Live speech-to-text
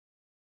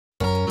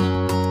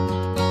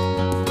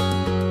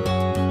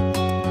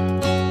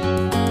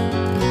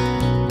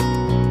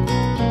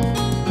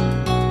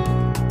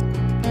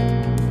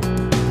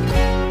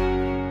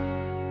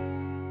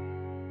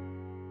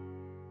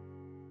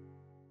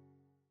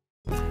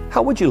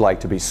How would you like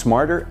to be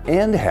smarter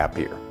and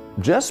happier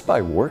just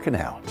by working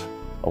out?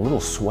 A little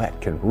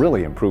sweat can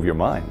really improve your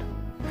mind.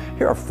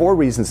 Here are 4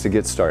 reasons to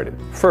get started.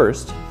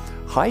 First,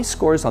 high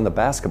scores on the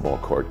basketball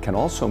court can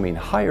also mean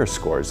higher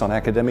scores on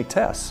academic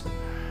tests.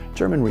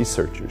 German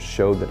researchers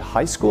showed that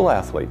high school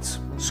athletes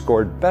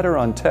scored better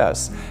on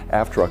tests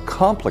after a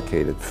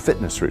complicated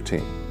fitness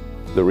routine.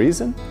 The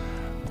reason?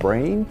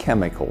 Brain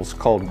chemicals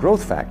called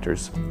growth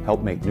factors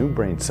help make new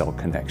brain cell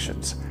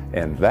connections,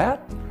 and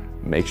that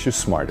makes you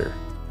smarter.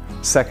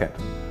 Second,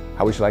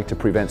 how would you like to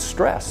prevent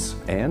stress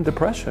and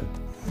depression?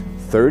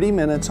 30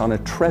 minutes on a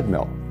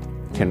treadmill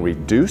can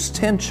reduce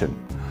tension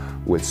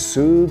with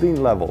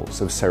soothing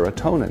levels of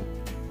serotonin,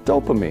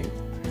 dopamine,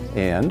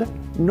 and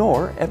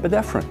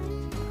norepinephrine.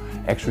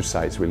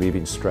 Exercise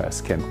relieving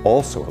stress can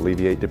also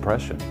alleviate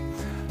depression.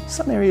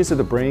 Some areas of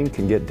the brain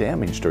can get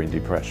damaged during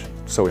depression,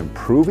 so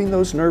improving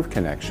those nerve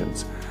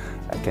connections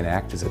can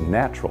act as a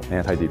natural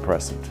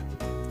antidepressant.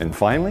 And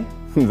finally,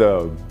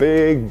 the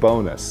big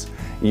bonus,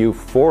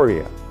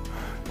 euphoria.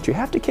 But you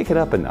have to kick it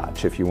up a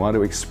notch if you want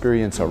to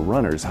experience a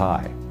runner's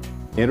high.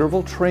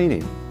 Interval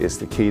training is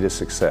the key to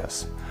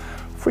success.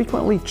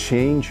 Frequently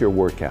change your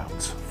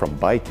workouts from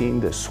biking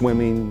to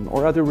swimming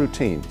or other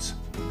routines.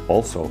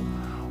 Also,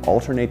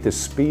 alternate the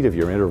speed of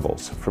your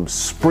intervals from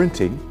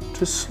sprinting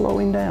to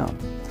slowing down.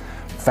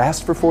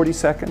 Fast for 40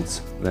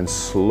 seconds, then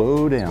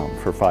slow down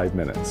for 5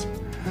 minutes.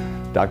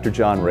 Dr.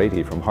 John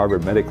Ratey from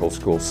Harvard Medical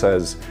School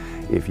says,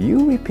 if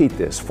you repeat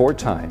this 4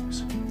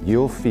 times,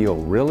 you'll feel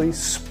really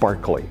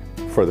sparkly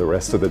for the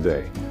rest of the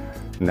day.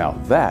 Now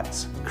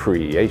that's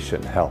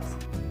creation health.